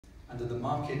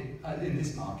in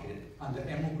this market under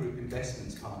Emerald Group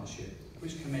Investments Partnership,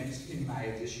 which commenced in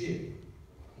May of this year.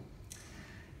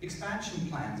 Expansion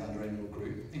plans under Emerald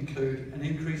Group include an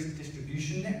increased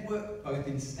distribution network, both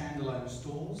in standalone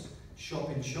stores,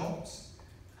 shop-in-shops,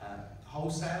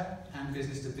 wholesale and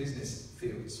business-to-business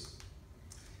fields.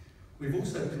 We've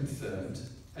also confirmed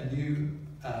a new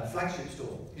flagship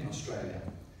store in Australia.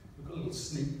 We've got a little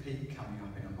sneak peek coming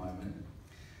up in a moment.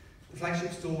 The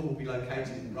flagship store will be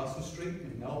located in Russell Street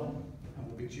in Melbourne and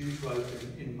will be due to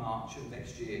open in March of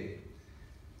next year.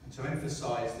 And to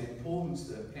emphasise the importance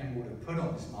that Emerald have put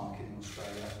on this market in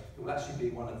Australia, it will actually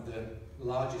be one of the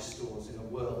largest stores in the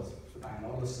world for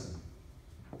Olufsen.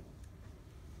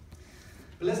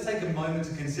 But let's take a moment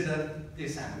to consider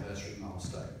this anniversary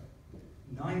milestone.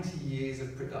 90 years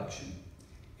of production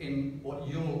in what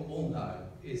you'll all know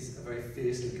is a very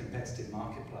fiercely competitive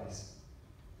marketplace.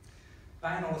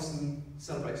 Olufsen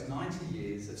celebrates 90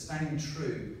 years of staying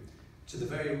true to the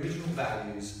very original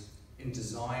values in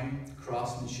design,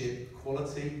 craftsmanship,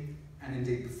 quality, and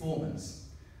indeed performance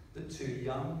that two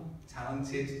young,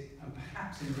 talented, and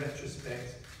perhaps in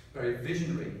retrospect, very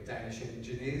visionary Danish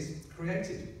engineers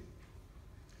created.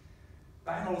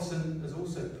 Olufsen has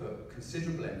also put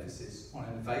considerable emphasis on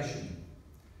innovation.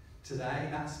 Today,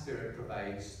 that spirit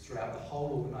pervades throughout the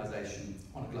whole organisation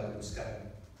on a global scale.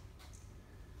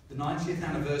 The 90th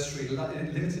anniversary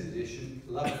limited edition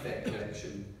Love Effect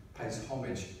collection pays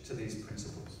homage to these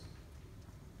principles.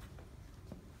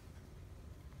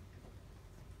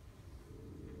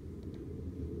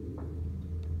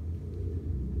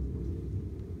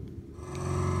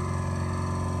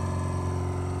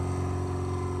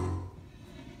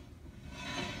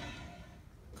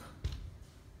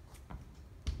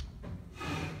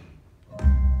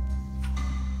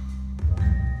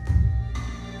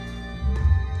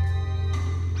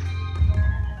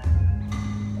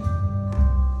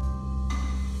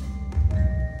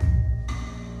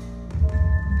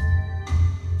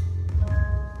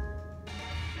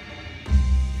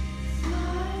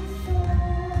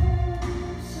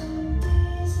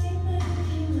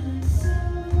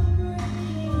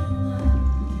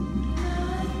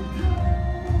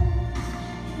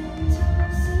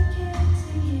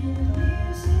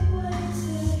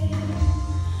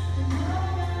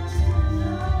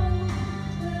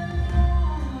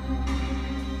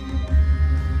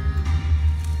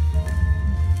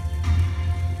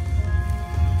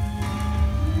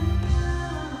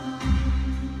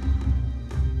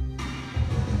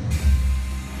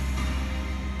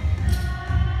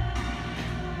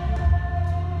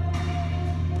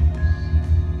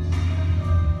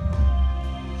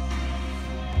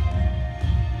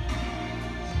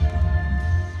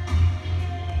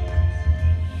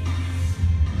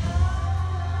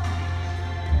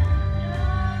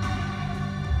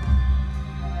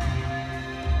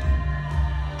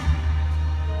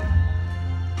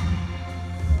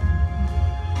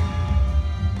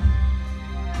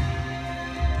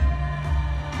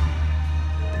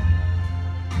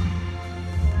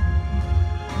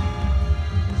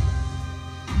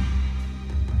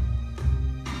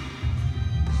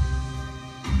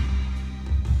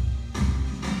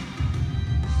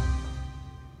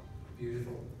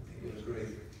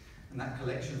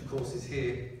 Collection, of course, is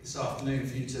here this afternoon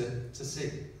for you to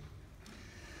see.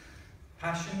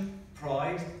 Passion,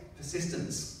 pride,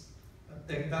 persistence,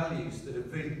 they're values that are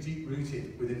very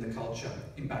deep-rooted within the culture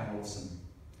in Olufsen.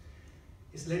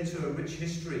 It's led to a rich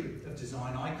history of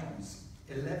design icons,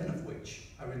 11 of which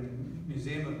are in the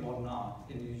Museum of Modern Art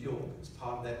in New York as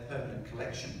part of their permanent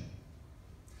collection.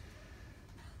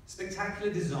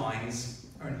 Spectacular designs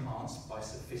are enhanced by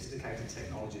sophisticated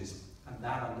technologies, and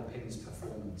that underpins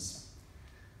performance.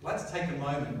 I'd like to take a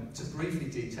moment to briefly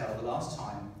detail the last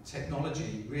time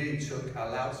technology really took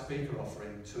our loudspeaker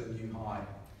offering to a new high,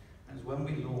 and it was when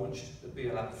we launched the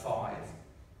BeoLab90,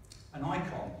 an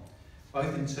icon,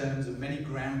 both in terms of many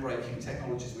groundbreaking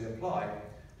technologies we applied,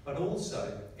 but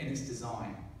also in its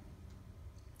design.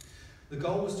 The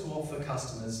goal was to offer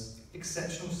customers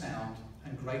exceptional sound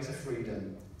and greater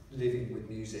freedom living with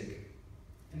music,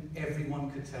 and everyone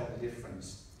could tell the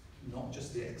difference, not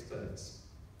just the experts.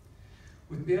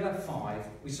 With BeoLab90,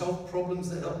 we solved problems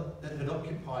that had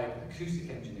occupied acoustic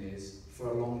engineers for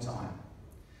a long time.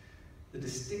 The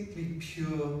distinctly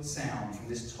pure sound from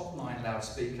this top-line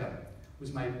loudspeaker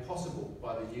was made possible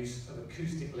by the use of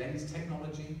acoustic lens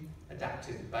technology,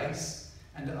 adaptive bass,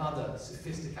 and other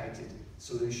sophisticated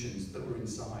solutions that were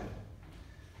inside.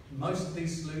 Most of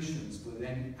these solutions were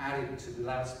then added to the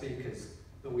loudspeakers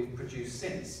that we've produced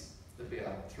since, the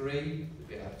BeoLab3,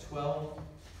 the BeoLab12,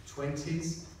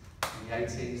 20s, and the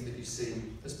 18s that you see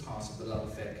as part of the Love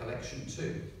Affair collection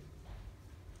too.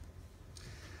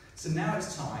 So now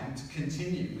it's time to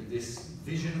continue with this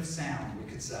vision of sound,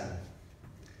 we could say.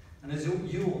 And as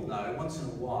you all know, once in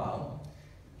a while,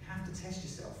 you have to test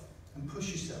yourself and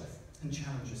push yourself and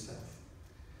challenge yourself.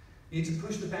 You need to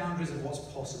push the boundaries of what's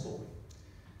possible.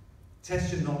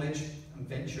 Test your knowledge and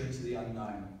venture into the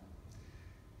unknown.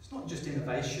 It's not just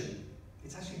innovation,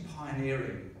 it's actually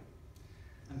pioneering.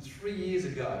 And 3 years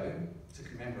ago, to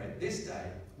commemorate this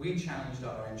day, we challenged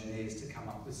our engineers to come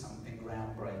up with something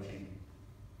groundbreaking.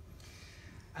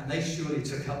 And they surely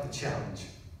took up the challenge.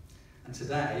 And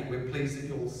today, we're pleased that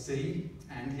you'll see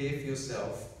and hear for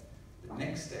yourself the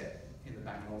next step in the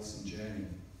Bang & Olufsen journey,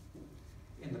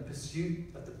 in the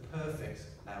pursuit of the perfect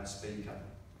loudspeaker,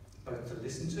 both to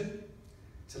listen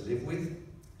to live with,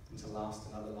 and to last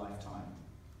another lifetime.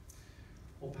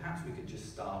 Or perhaps we could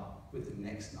just start with the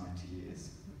next 90 years.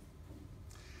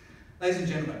 Ladies and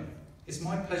gentlemen, it's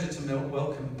my pleasure to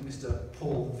welcome Mr.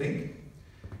 Paul Vink,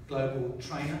 global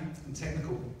trainer and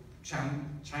technical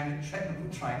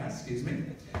trainer,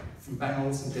 from Bang &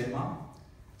 Olufsen, Denmark,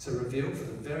 to reveal for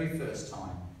the very first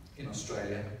time in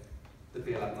Australia the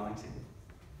BeoLab90.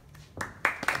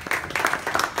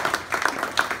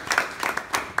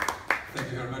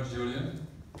 Thank you very much, Julian.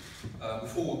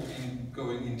 Before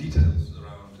going in details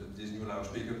around this new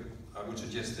loudspeaker, I would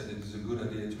suggest that it is a good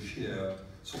idea to share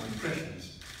some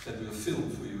impressions that we have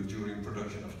filmed for you during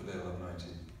production of the BeoLab90.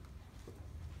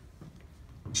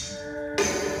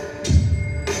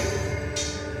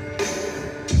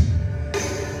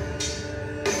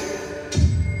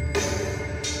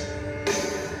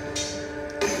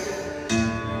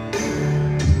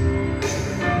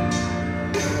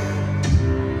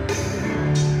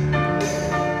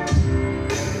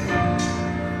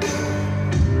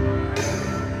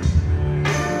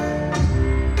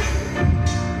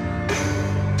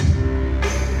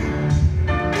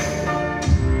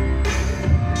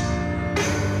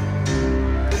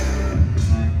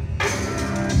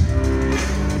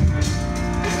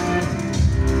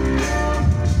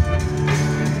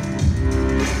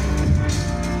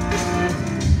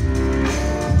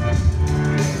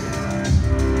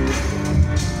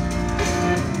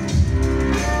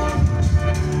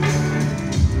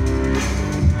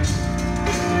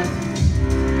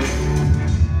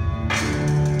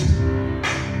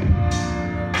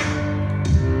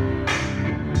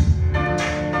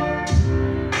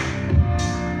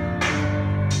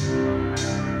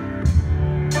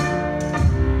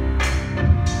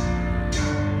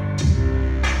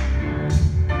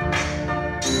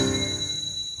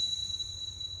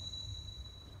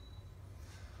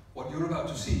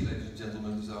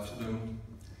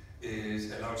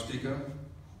 Is a loudspeaker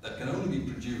that can only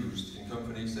be produced in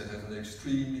companies that have an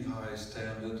extremely high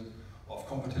standard of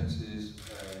competencies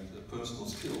and personal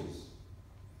skills.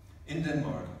 In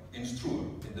Denmark, in Struer,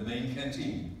 in the main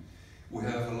canteen, we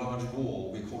have a large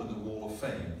wall, we call it the Wall of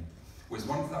Fame, with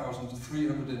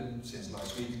 1,300, since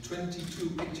last week,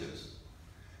 22 pictures.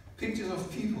 Pictures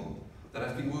of people that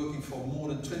have been working for more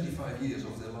than 25 years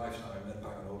of their lifetime at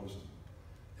Bang & Olufsen,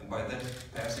 and by that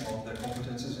passing on their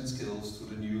competences and skills to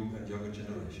the new and younger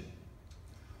generation.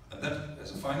 And that,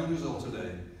 as a final result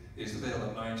today, is the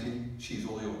BeoLab90. She's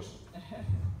all yours.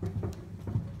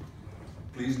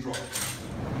 Please drop.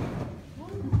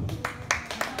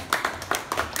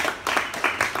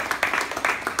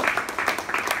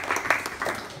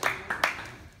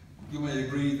 You may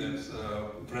agree that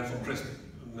perhaps on press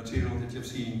material that you've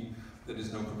seen, there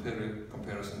is no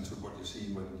comparison to what you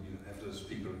see when you have the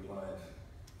speaker live.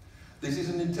 This is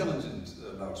an intelligent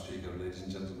loudspeaker, ladies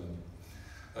and gentlemen.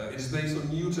 It is based on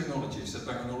new technologies that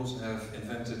Bang & Olufsen have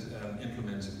invented and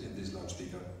implemented in this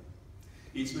loudspeaker.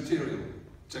 Each material,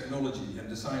 technology and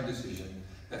design decision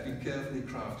have been carefully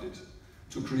crafted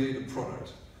to create a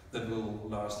product that will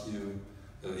last you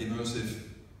immersive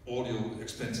audio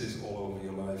experiences all over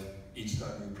your life each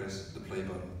time you press the play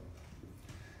button.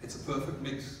 It's a perfect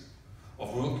mix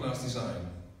of world-class design,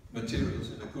 materials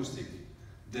and acoustic,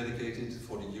 dedicated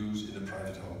for the use in a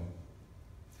private home.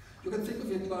 You can think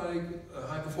of it like a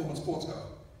high-performance sports car.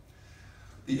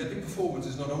 The epic performance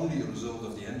is not only a result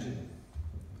of the engine.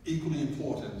 Equally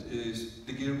important is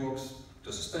the gearbox,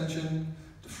 the suspension,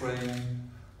 the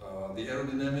frame, the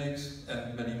aerodynamics,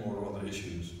 and many more other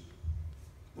issues.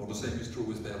 Well, the same is true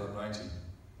with BeoLab90.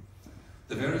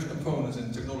 The various components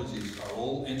and technologies are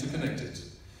all interconnected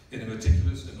in a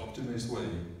meticulous and optimized way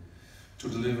to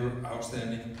deliver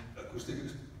outstanding acoustic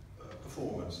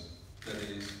performance that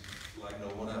is like no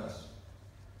one else.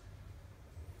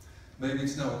 Maybe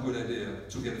it's now a good idea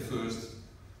to get a first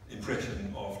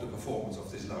impression of the performance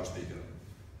of this loudspeaker.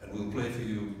 And And we'll play for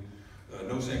you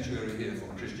No Sanctuary Here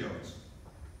from Chris Jones.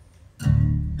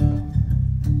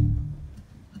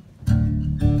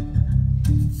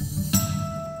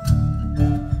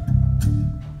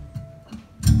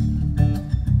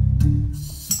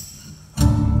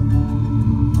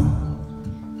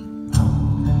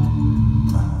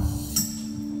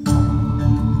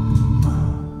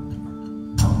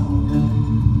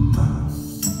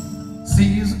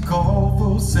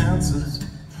 Senses.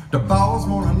 The boys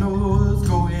wanna know what's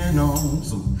going on.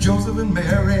 So Joseph and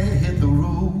Mary hit the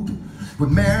road, with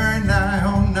Mary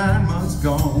now 9 months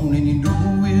gone. And you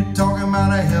know we're talking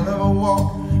about a hell of a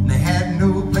walk, and they had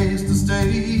no place to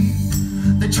stay.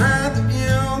 They tried the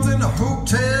inns and the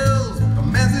hotels, but the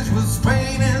message was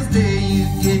plain as day. You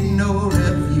get no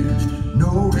refuge,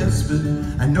 no respite,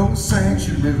 and no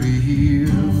sanctuary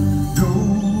here.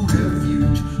 No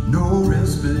refuge, no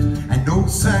respite, and no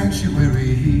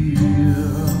sanctuary here.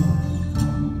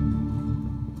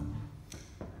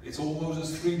 It's almost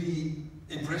a 3D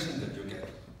impression that you get.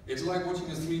 It's like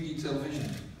watching a 3D television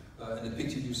in the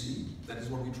picture you see. That is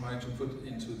what we try to put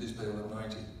into this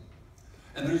BeoLab90.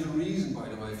 And there is a reason, by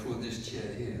the way, for this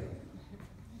chair here.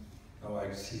 Now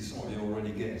I see some of you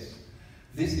already guess.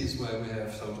 This is where we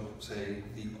have, so to say,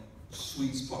 the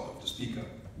sweet spot of the speaker.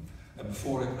 And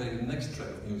before I play the next track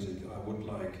of music, I would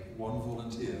like one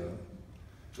volunteer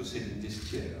to sit in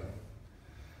this chair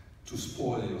to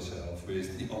spoil yourself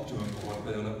with the optimum of what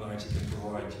BeoLab90 can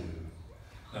provide you.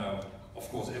 Now, of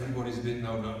course, everybody's a bit,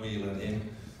 no, not me, let him.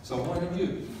 So why don't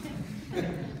you?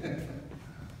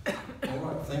 All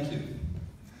right, thank you.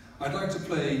 I'd like to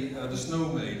play the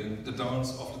Snow Maiden, the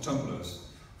dance of the tumblers,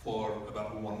 for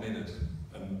about 1 minute.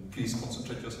 And please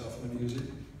concentrate yourself on the music.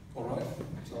 All right,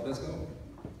 so let's go.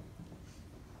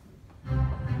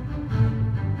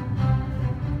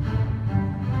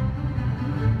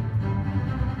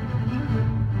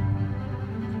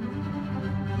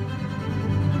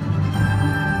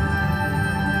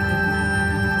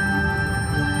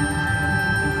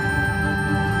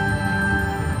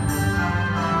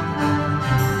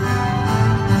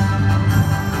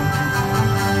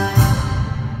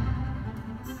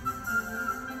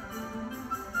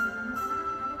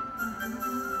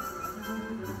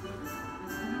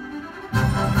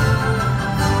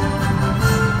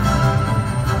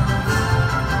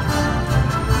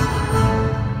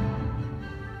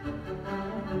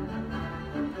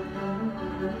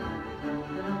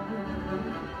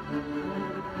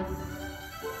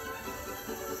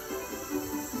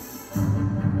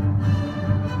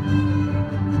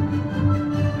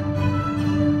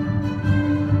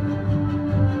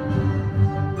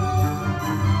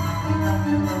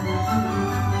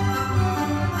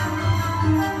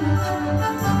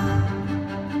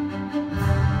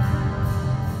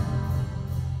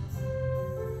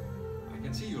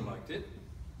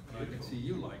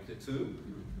 Too.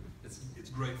 It's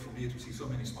great from here to see so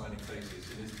many smiling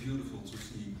faces, and it's beautiful to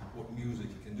see what music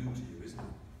can do to you, isn't it?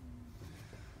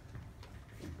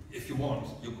 If you want,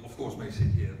 you of course may sit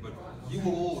here, but you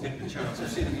will all get the chance of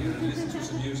sitting here and listen to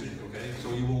some music, okay?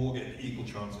 So you will all get equal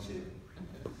chances here.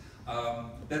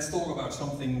 Let's talk about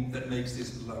something that makes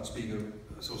this loudspeaker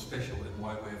so special and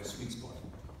why we have a sweet spot.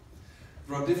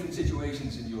 There are different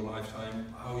situations in your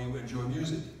lifetime how you enjoy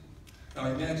music. Now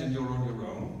imagine you're on your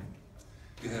own.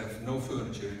 You have no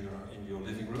furniture in your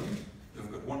living room,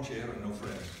 you've got one chair and no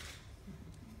friends.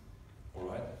 All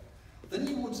right? Then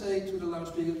you would say to the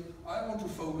loudspeaker, I want to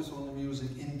focus on the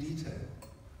music in detail.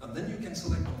 And then you can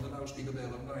select on the loudspeaker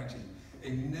BeoLab90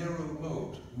 a narrow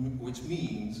mode, which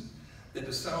means that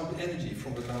the sound energy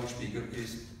from the loudspeaker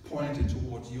is pointed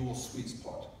towards your sweet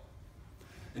spot.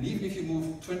 And even if you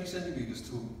move 20 centimeters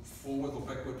to forward or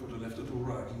backward, to the left or to the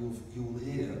right, you will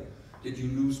hear that you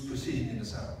lose precision in the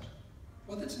sound.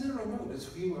 Well, that's narrow mode, it's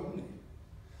for you only.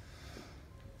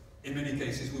 In many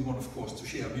cases, we want, of course, to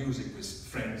share music with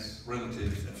friends,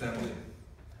 relatives, and family.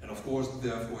 And of course,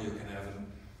 therefore, you can have a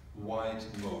wide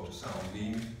mode sound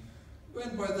beam.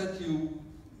 And by that, you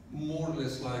more or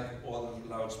less like other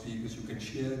loudspeakers, you can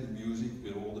share the music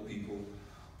with all the people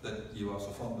that you are so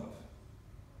fond of.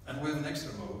 And we have an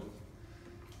extra mode,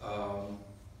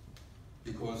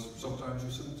 because sometimes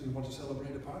you simply want to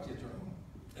celebrate a party at your home.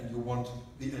 And you want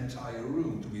the entire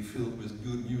room to be filled with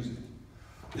good music.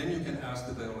 Then you can ask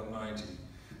the BeoLab90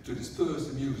 to disperse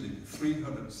the music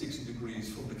 360 degrees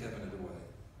from the cabinet away.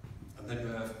 And then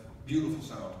you have beautiful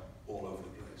sound all over the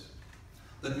place.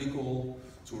 That we call,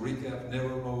 to recap,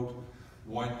 narrow mode,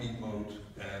 wide beat mode,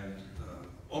 and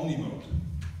omni mode.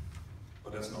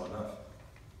 But that's not enough.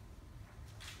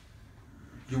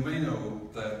 You may know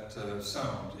that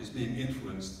sound is being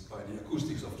influenced by the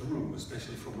acoustics of the room,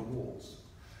 especially from the walls.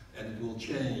 and it will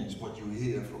change what you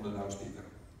hear from the loudspeaker.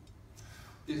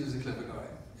 This is a clever guy.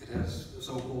 It has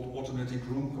so-called automatic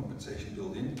room compensation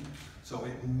built in, so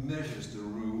it measures the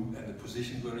room and the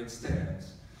position where it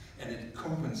stands, and it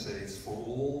compensates for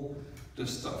all the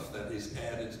stuff that is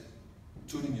added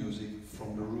to the music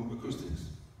from the room acoustics.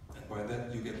 And by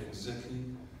that you get exactly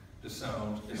the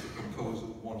sound as the composer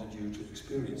wanted you to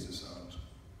experience the sound.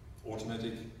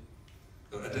 Automatic,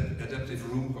 adaptive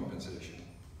room compensation.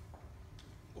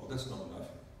 Well, that's not enough.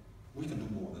 We can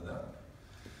do more than that.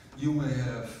 You may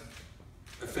have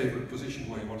a favorite position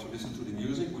where you want to listen to the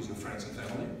music with your friends and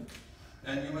family,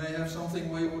 and you may have something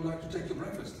where you would like to take your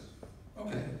breakfast.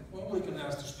 Okay, well, we can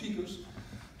ask the speakers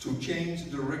to change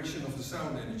the direction of the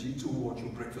sound energy towards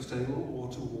your breakfast table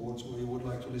or towards where you would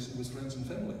like to listen with friends and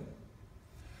family.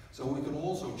 So we can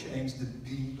also change the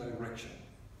beat direction.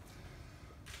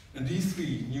 And these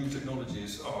three new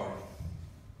technologies are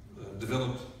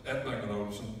developed at Bang &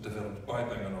 Olufsen, developed by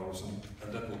Bang & Olufsen,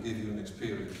 and that will give you an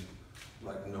experience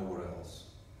like nowhere else.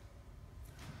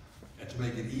 And to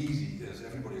make it easy, as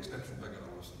everybody expects from Bang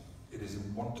 & Olufsen, it is a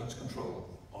one-touch control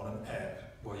on an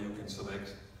app where you can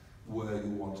select where you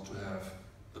want to have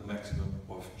the maximum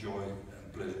of joy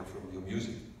and pleasure from your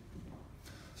music.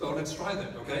 So let's try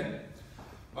that, okay?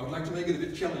 I would like to make it a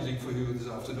bit challenging for you this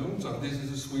afternoon, so this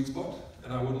is a sweet spot,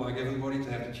 and I would like everybody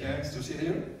to have the chance to sit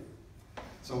here.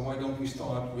 So why don't we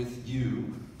start with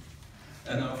you,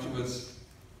 and afterwards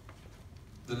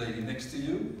the lady next to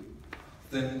you.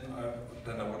 Then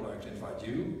I would like to invite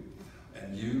you,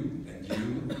 and you, and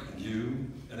you, and you,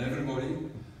 and everybody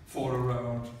for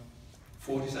around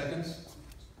 40 seconds.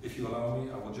 If you allow me,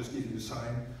 I will just give you a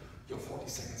sign. Your 40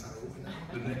 seconds are over now.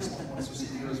 The next one wants to sit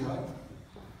here as well.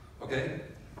 Okay?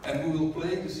 And we will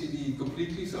play the CD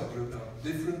completely, so there are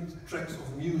different tracks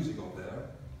of music on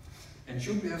there. And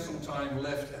should we have some time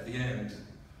left at the end,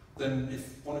 then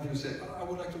if one of you said, oh, I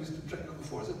would like to listen to track number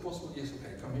 4, is it possible? Yes,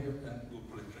 okay, come here and we'll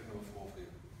play track number 4 for you.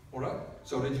 Alright?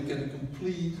 So that you get a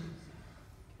complete,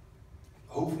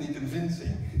 hopefully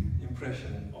convincing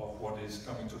impression of what is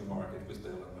coming to the market with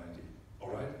BeoLab90.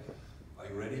 Alright? Are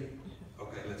you ready?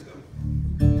 Okay, let's go.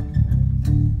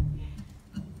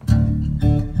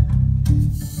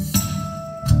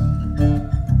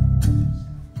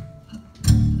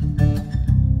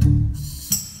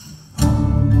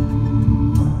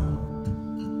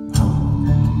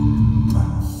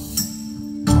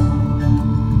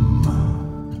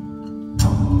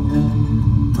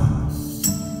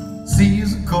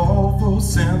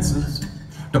 Senses.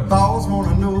 The boss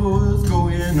wanna know what's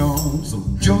going on. So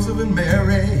Joseph and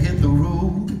Mary hit the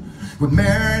road, with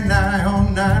Mary nigh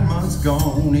on 9 months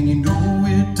gone. And you know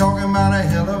we're talking about a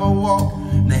hell of a walk,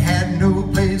 and they had no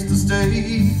place to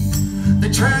stay.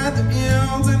 They tried the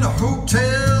inns and the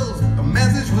hotels, the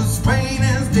message was plain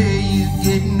as day. You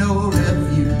get no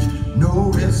refuge,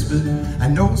 no respite,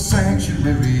 and no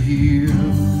sanctuary here.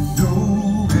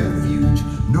 No refuge,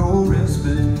 no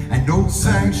respite, and no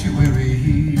sanctuary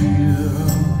here.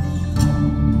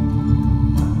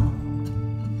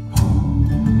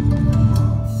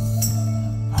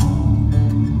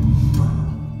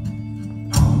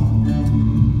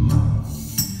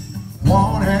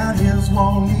 One had his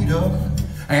Juanita,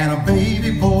 and a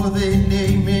baby boy they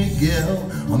named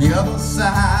Miguel. On the other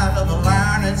side of the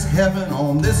line it's heaven,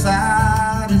 on this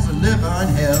side is a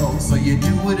living hell. So you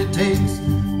do what it takes,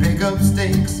 pick up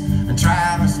stakes, and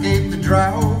try to escape the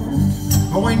drought.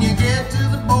 But when you get to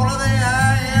the border, the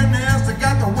INS, they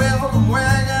got the welcome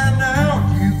wagon out.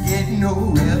 You get no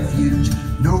refuge,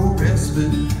 no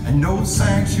respite, and no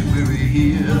sanctuary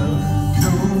here.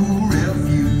 No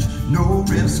refuge, no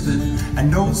respite,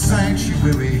 and no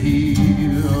sanctuary here.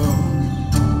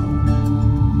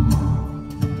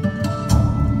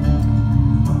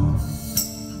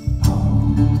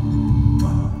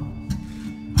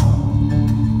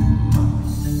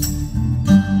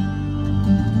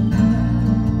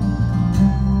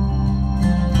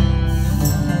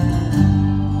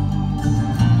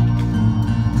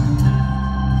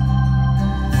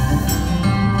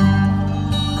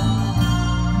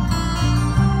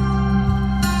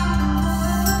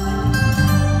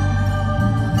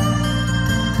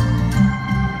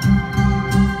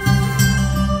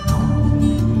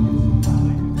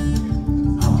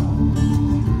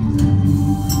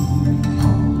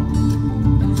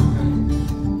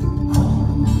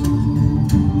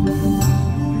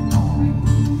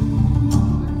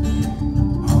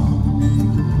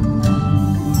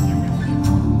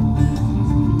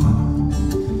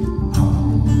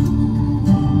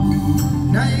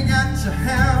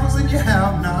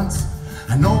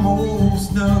 And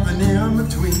almost nothing in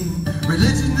between.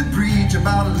 Religion to preach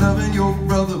about loving your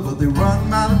brother, but they run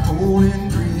by the Bowling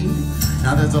Green.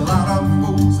 Now there's a lot of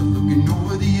folks looking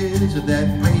over the edge of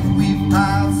that plane we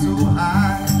piled so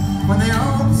high. When they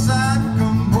all decide to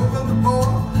come over the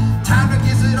border, time to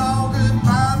kiss it all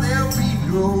goodbye. There'll be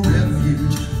no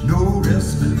refuge, no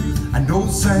respite, and no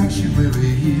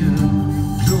sanctuary here.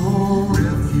 No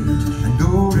refuge, and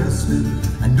no respite,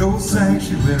 and no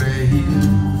sanctuary here.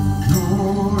 No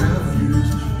refuge,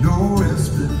 no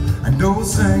respite, and no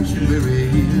sanctuary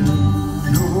here.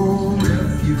 No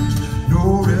refuge,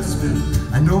 no respite,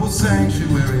 and no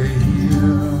sanctuary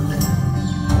here.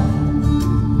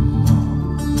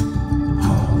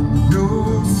 No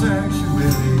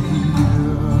sanctuary here.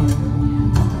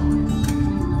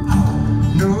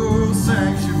 No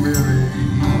sanctuary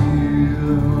here.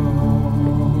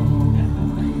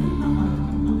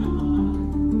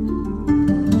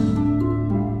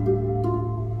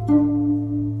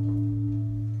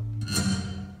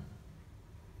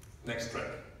 Next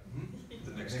track.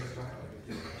 The next track.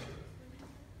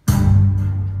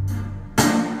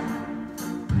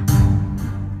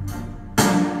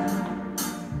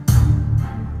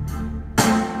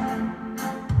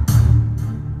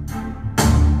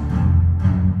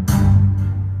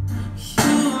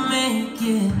 You make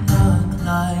it look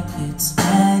like it's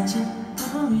magic,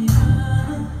 oh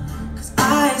yeah. 'Cause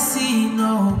I see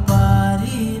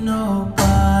nobody,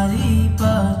 nobody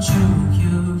but you.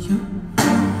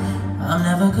 I'm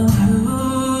never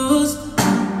confused.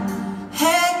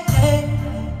 Hey, hey,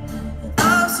 and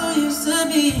I'm so used to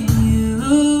being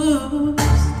used.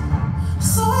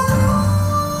 So I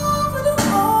love when you're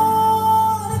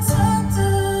all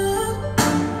unexpected.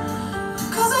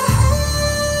 'Cause I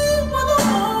hate when the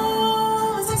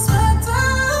moment's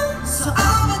expected. So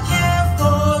I'ma care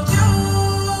for you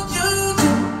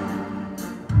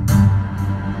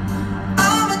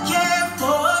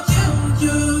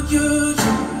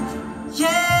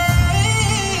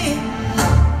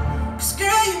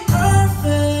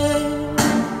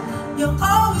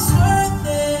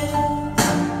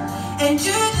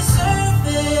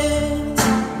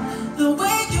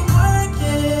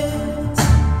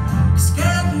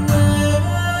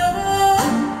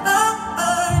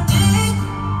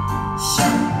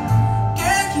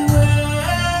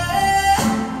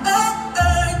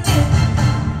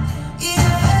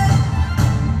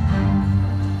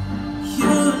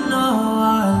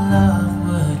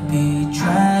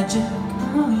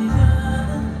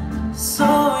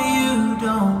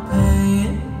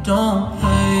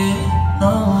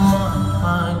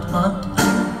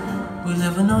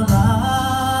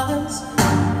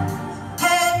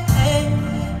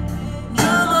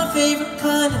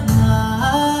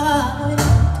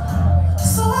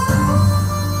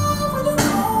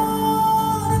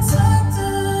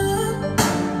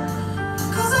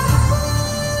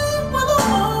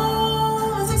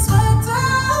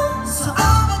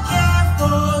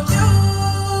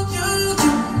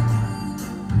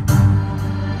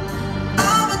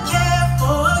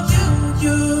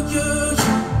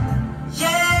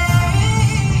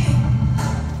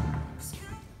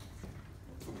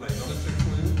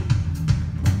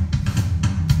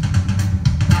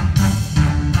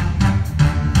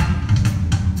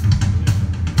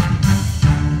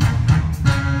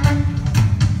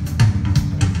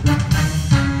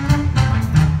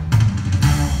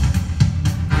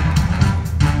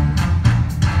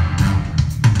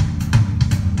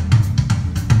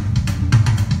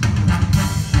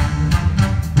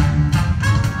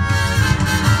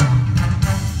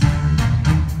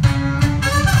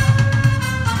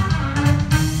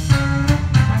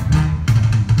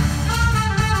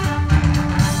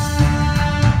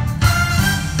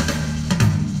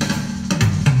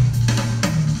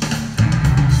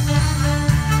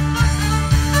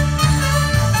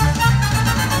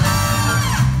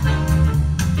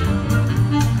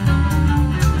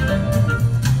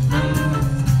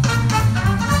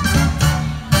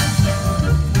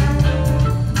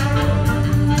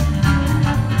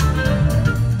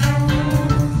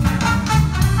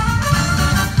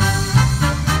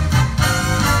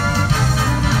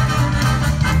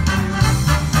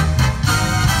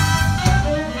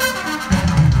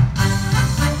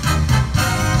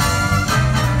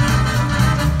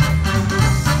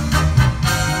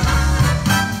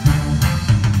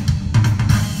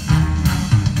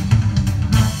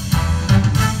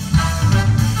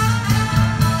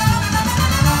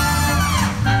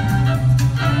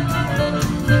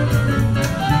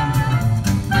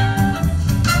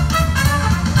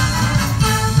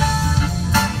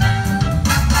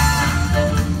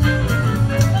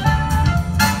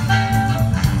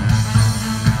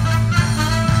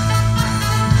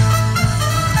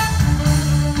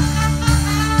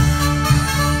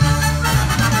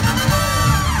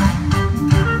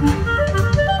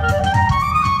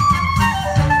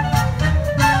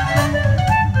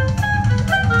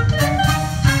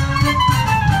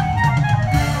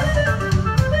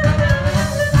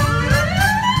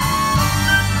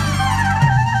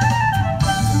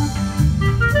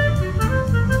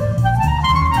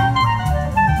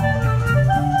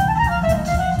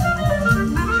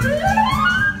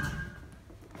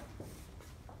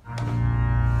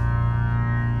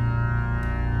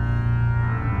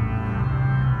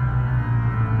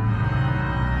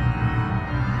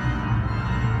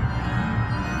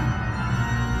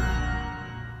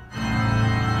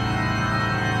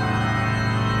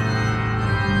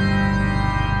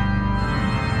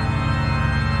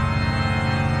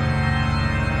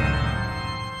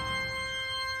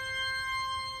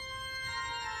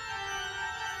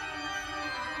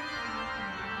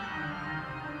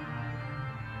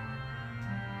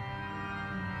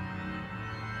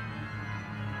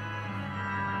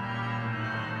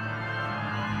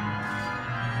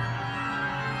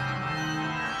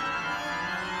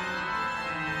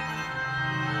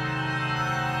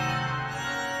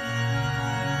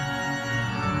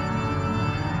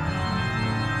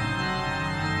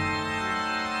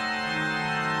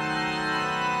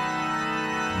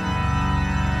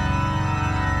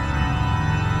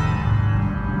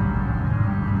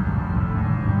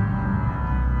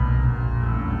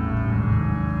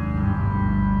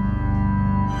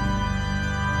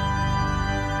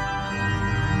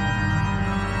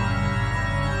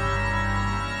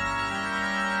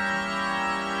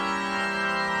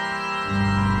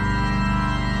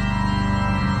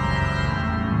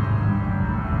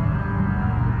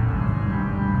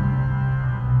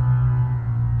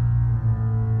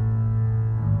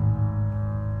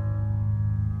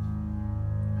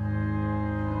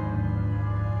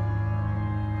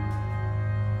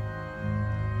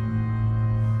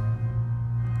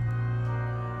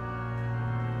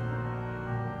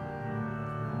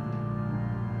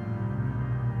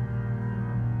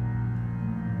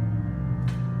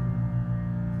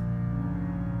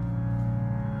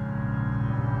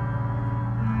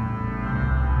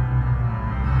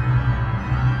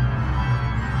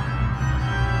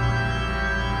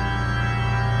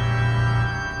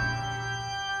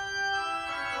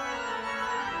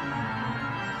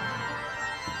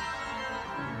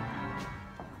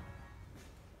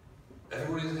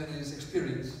Everybody's had his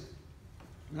experience.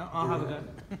 No, I'll have a go.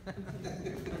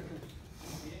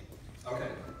 Okay,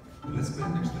 let's go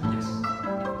next one. Yes.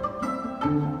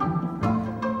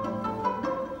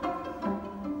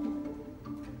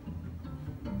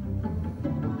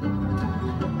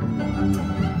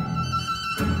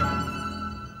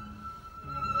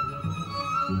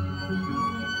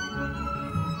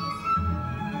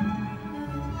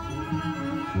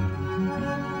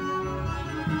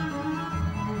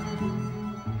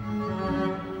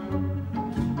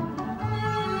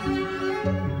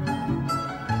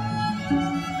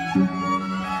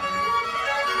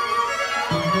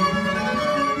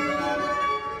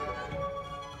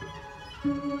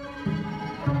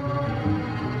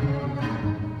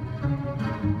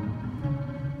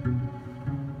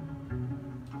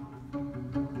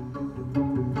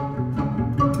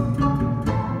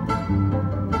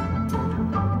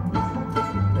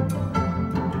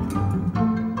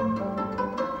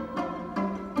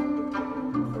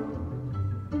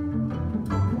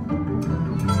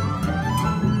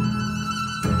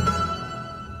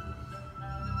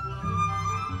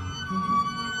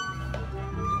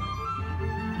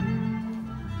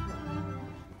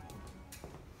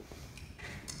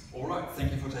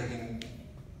 Thank you for taking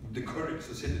the courage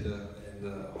to sit in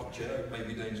the hot chair. It may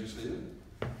be dangerous for you.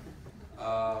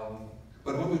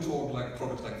 But when we talk like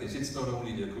products like this, it's not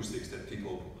only the acoustics that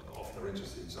people often are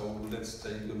interested in. So let's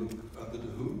take a look under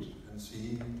the hood and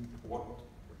see what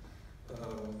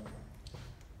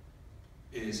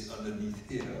is underneath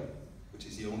here, which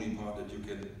is the only part that you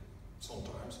can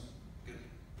sometimes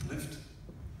lift.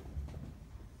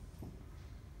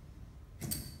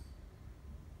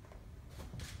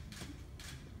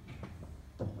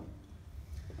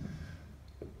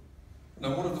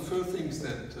 Now, one of the first things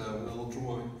that have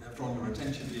drawn your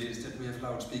attention is that we have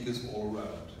loudspeakers all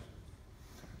around.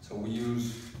 So we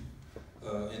use,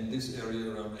 in this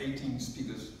area, around 18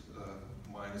 speakers,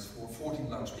 minus 14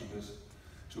 loudspeakers,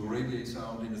 to radiate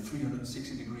sound in a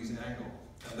 360 degrees angle.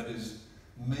 And that is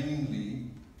mainly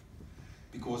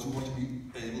because we want to be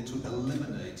able to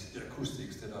eliminate the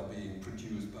acoustics that are being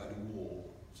produced by the wall,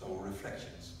 so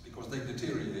reflections, because they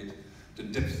deteriorate the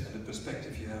depth and the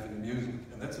perspective you have in the music.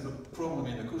 And that's a problem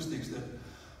in acoustics that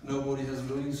nobody has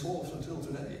really solved until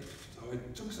today. So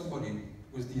it took somebody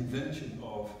with the invention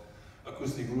of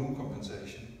acoustic room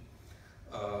compensation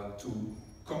to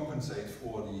compensate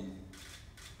for the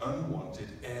unwanted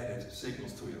added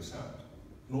signals to your sound.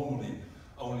 Normally,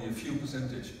 only a few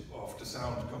percentage of the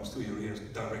sound comes to your ears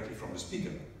directly from the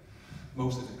speaker.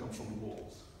 Most of it comes from the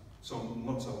walls. So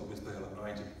not so with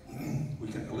BeoLab90. We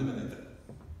can eliminate that.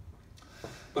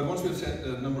 But once we've set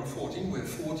the number of 14, we have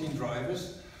 14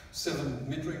 drivers, 7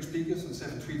 mid-range speakers and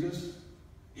 7 tweeters.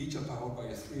 Each are powered by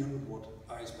a 300-watt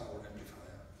ICE-powered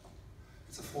amplifier.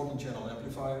 It's a 14-channel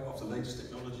amplifier of the latest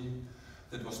technology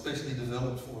that was specially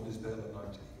developed for this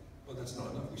BeoLab90. But that's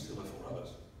not enough, we still have 4 others.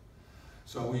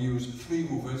 So we use 3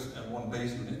 woofers and 1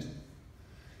 bass unit,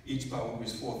 each powered with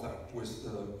 1,000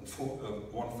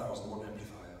 watt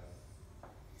amplifier.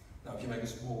 Now if you make a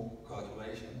small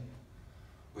calculation,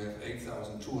 we have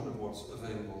 8,200 watts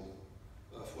available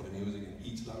for the music in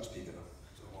each loudspeaker.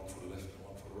 So one for the left and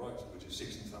one for the right, which is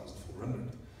 16,400.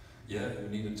 Yeah, you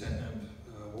need a 10 amp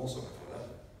wall socket for that.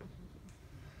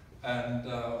 And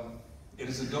it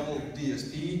is a double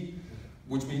DSP,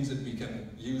 which means that we can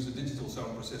use a digital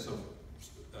sound processor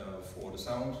for the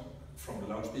sound from the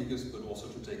loudspeakers, but also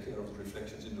to take care of the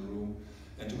reflections in the room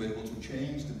and to be able to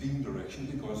change the beam direction,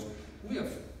 because we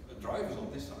have drivers on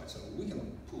this side, so we can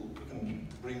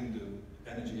bring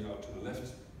the energy out to the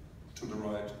left, to the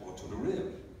right, or to the rear.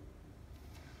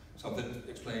 So that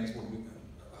explains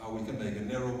how we can make a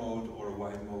narrow mode, or a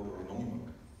wide mode, or an omni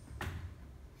mode.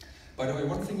 By the way,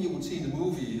 one thing you would see in the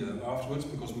movie afterwards,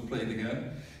 because we play it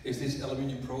again, is this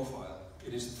aluminium profile.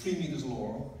 It is 3 meters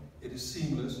long, it is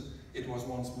seamless, it was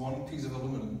once one piece of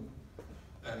aluminum,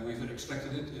 and we've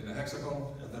extracted it in a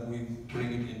hexagon, and then we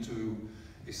bring it into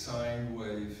a sine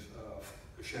wave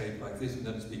shape like this, and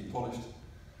then it's being polished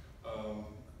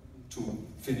to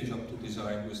finish up the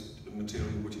design with the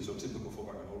material which is so typical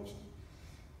for Olufsen.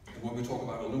 And when we talk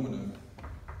about aluminum,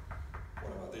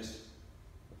 what about this?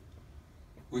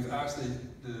 We've asked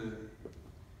an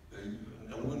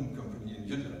aluminum company in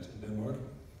Jutland in Denmark,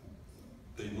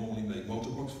 they normally make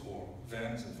motorbox for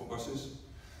vans and for buses,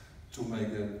 to make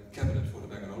a cabinet for the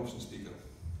Bang & Olufsen speaker.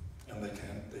 And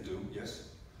they do, yes.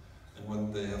 And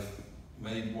when they have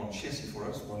made one chassis for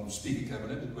us, one speaker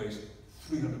cabinet, it weighs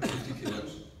 350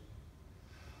 kilos.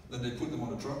 Then they put them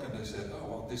on a truck and they said, oh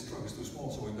well, this truck is too small,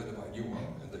 so we better buy a new one,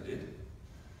 and they did.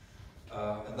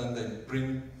 And then they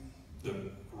bring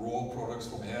the raw products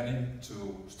from Herning to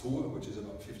Struer, which is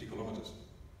about 50 kilometers.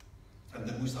 And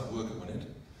then we start working on it,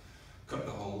 cut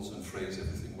the holes and phrase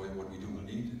everything what we do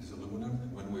need. It is aluminum,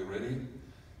 and when we're ready,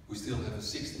 we still have a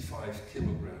 65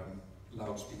 kilogram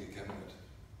loudspeaker cabinet.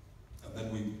 And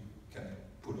then we can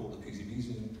put all the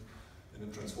PCBs in, and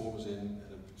the transformers in, and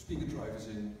the speaker drivers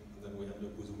in, and then we end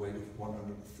up with a weight of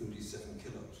 137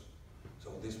 kilos.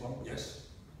 So this one, yes,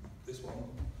 this one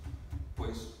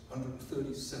weighs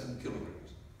 137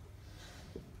 kilograms.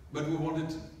 But we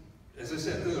wanted, as I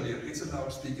said earlier, it's a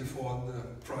loudspeaker for the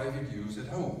private use at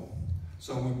home.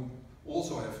 So we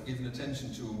also have given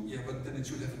attention to, yeah, but then it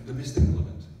should have a domestic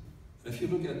element. And if you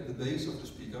look at the base of the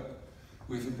speaker,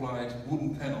 we've applied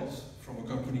wooden panels from a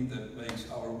company that makes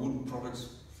our wooden products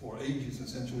for ages and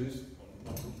centuries,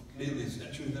 not nearly a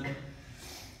century then.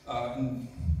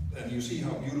 And you see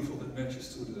how beautiful that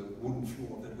matches to the wooden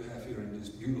floor that we have here in this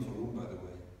beautiful room, by the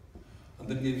way. And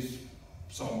that gives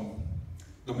some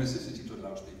domesticity to the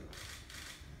loudspeaker.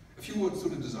 A few words to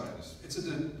the designers.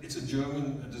 It's a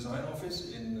German design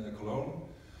office in Cologne.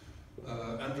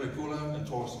 Andre Pullheim and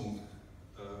Thorsten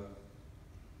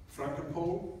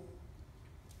Frankenpol.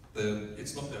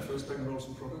 It's not their first Bang &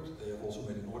 Olufsen product. They have also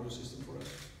made an audio system for us.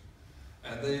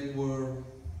 And they were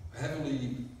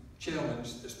heavily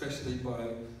challenged, especially by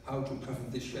how to cover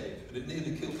this shape. And it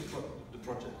nearly killed the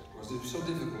project, because it was so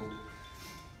difficult,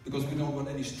 because we don't want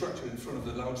any structure in front of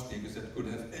the loudspeakers that could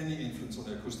have any influence on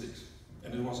the acoustics.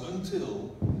 And it was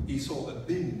until he saw a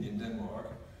bin in Denmark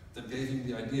that gave him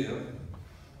the idea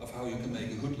of how you can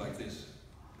make a hood like this.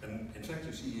 And in fact,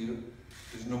 you see here,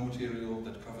 there's no material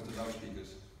that covers the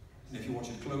loudspeakers. And if you watch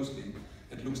it closely,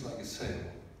 it looks like a sail.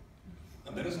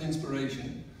 And that is an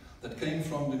inspiration that came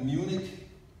from the Munich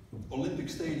Olympic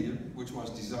Stadium, which was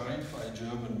designed by a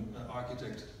German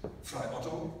architect, Frei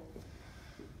Otto.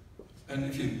 And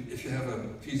if you have a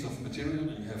piece of material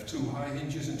and you have two high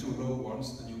hinges and two low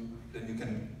ones, then you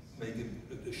can make it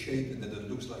a shape that it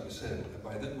looks like a sail. And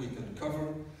by that we can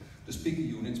cover the speaker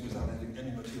units without having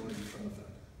any material in front of that.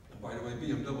 And by the way,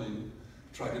 BMW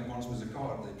tried it once with a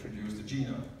car. They produced the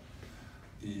Gina.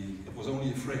 It was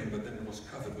only a frame, but then it was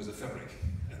covered with a fabric.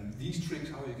 And these tricks,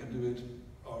 how you can do it,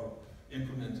 are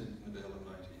implemented in the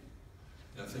BeoLab90.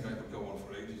 And I think I could go on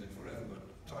for ages and forever,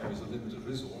 but time is a limited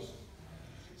resource.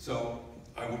 So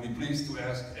I would be pleased to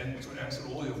ask and to answer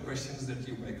all your questions that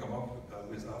you may come up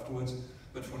with afterwards.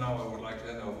 But for now, I would like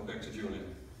to hand over back to Julian.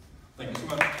 Thank you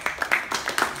so much.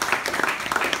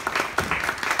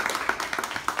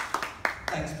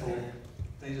 Thanks, Paul.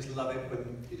 Don't you just love it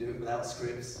when you do it without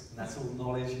scripts, and that's all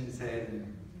knowledge in his head,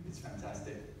 and it's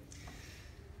fantastic.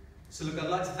 So look, I'd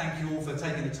like to thank you all for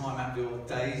taking the time out of your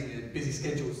days and your busy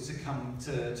schedules to come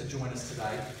to join us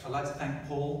today. I'd like to thank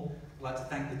Paul. I'd like to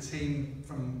thank the team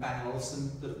from Bang &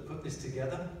 Olufsen that have put this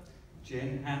together,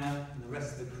 Jen, Hannah, and the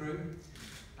rest of the crew.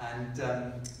 And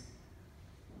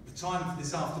the time for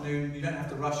this afternoon, you don't have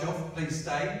to rush off. Please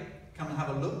stay, come and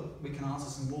have a look. We can answer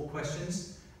some more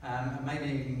questions. And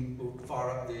maybe we'll fire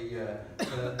up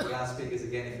the loudspeakers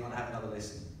again if you want to have another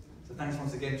listen. So thanks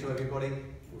once again to everybody.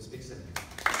 We'll speak soon.